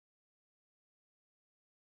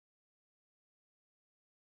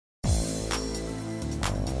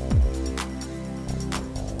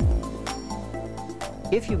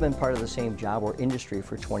If you've been part of the same job or industry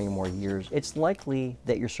for 20 or more years, it's likely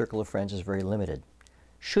that your circle of friends is very limited.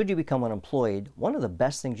 Should you become unemployed, one of the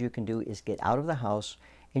best things you can do is get out of the house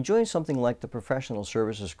and join something like the Professional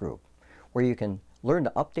Services Group, where you can learn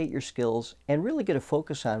to update your skills and really get a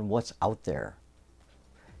focus on what's out there.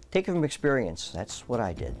 Take it from experience. That's what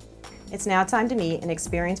I did. It's now time to meet an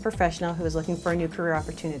experienced professional who is looking for a new career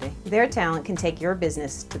opportunity. Their talent can take your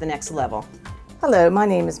business to the next level. Hello, my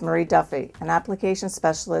name is Marie Duffy, an application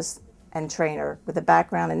specialist and trainer with a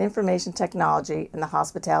background in information technology in the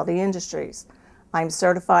hospitality industries. I am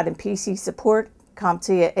certified in PC support,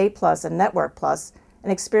 CompTIA A+, and Network Plus,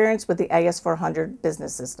 and experienced with the AS400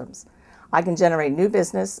 business systems. I can generate new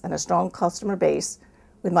business and a strong customer base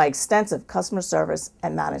with my extensive customer service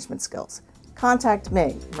and management skills. Contact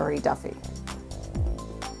me, Marie Duffy.